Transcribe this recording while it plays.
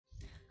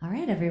All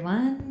right,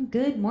 everyone.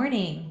 Good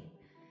morning.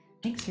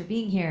 Thanks for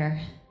being here.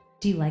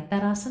 Do you like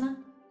that asana?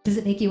 Does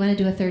it make you want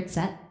to do a third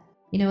set?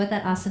 You know what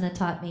that asana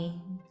taught me?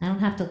 I don't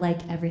have to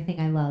like everything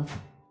I love.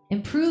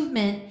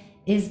 Improvement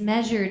is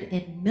measured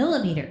in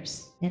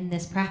millimeters in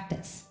this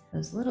practice.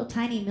 Those little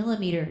tiny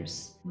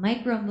millimeters,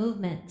 micro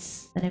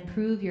movements that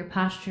improve your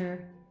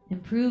posture,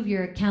 improve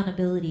your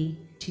accountability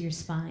to your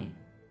spine.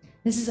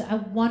 This is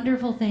a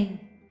wonderful thing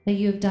that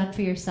you have done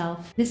for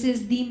yourself. This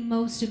is the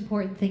most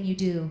important thing you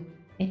do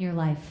in your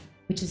life,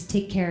 which is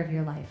take care of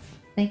your life.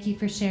 Thank you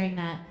for sharing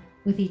that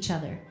with each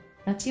other.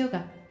 That's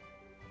yoga.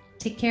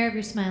 Take care of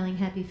your smiling,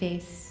 happy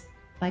face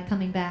by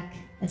coming back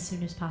as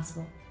soon as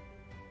possible.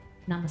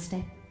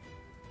 Namaste.